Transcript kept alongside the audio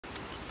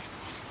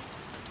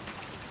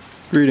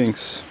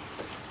Greetings.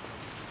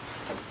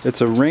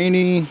 It's a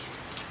rainy,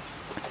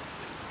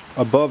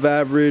 above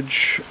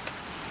average,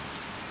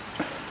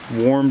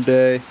 warm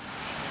day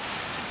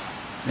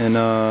in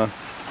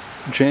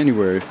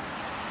January.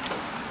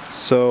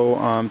 So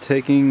I'm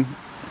taking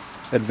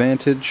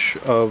advantage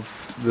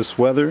of this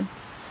weather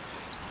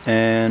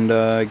and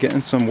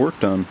getting some work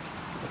done.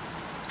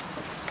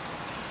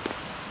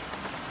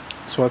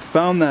 So I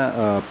found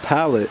that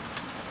pallet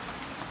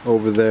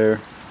over there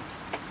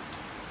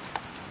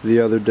the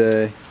other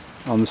day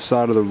on the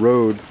side of the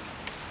road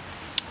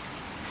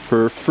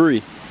for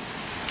free,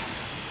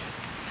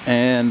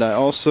 and I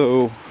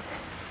also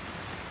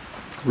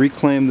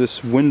reclaimed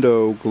this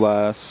window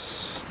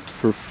glass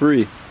for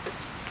free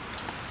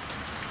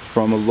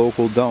from a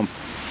local dump.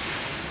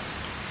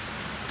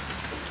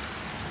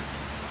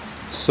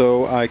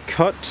 So I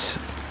cut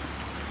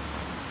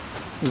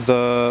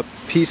the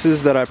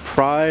pieces that I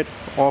pried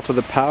off of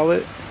the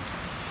pallet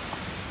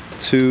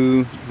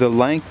to the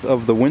length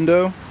of the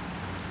window,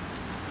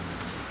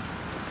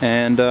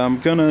 and I'm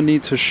gonna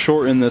need to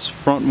shorten this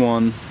front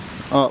one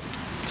up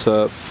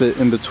to fit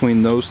in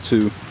between those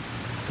two,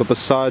 but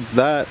besides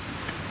that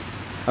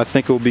I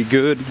think it will be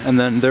good, and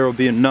then there will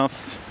be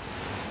enough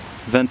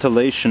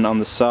ventilation on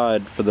the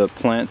side for the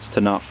plants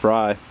to not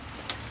fry,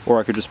 or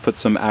I could just put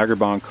some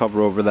Agribon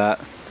cover over that.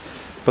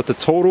 But the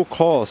total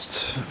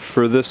cost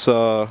for this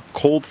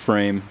cold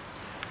frame,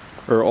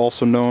 or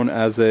also known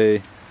as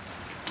a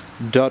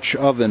Dutch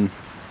oven,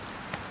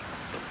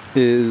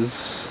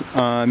 is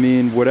I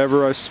mean,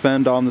 whatever I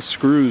spend on the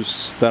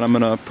screws that I'm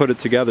gonna put it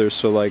together,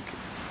 so like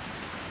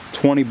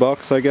 20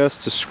 bucks I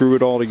guess to screw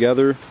it all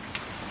together,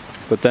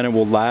 but then it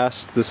will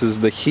last. This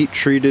is the heat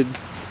treated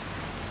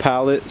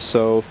pallet,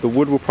 so the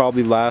wood will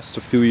probably last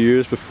a few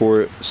years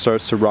before it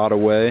starts to rot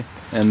away,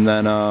 and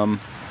then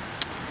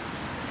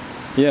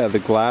yeah, the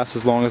glass,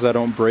 as long as I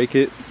don't break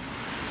it.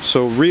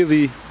 So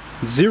really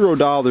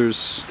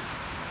 $0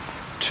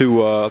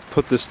 to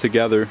put this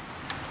together.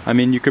 I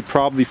mean, you could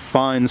probably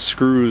find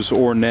screws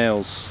or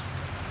nails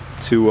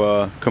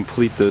to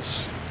complete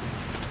this.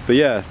 But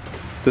yeah,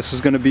 this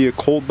is going to be a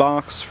cold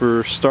box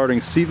for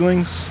starting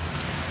seedlings.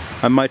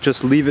 I might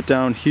just leave it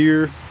down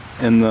here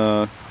in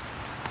the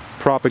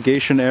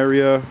propagation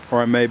area,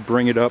 or I may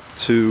bring it up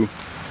to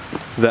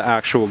the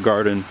actual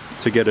garden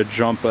to get a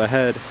jump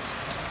ahead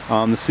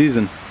on the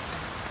season.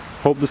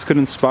 Hope this could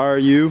inspire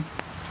you.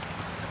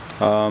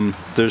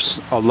 There's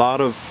a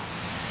lot of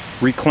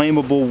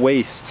reclaimable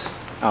waste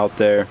out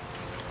there.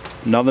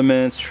 Another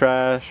man's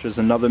trash is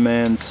another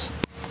man's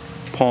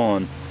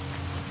pawn.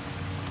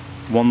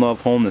 One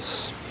love,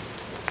 wholeness.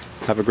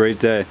 Have a great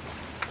day.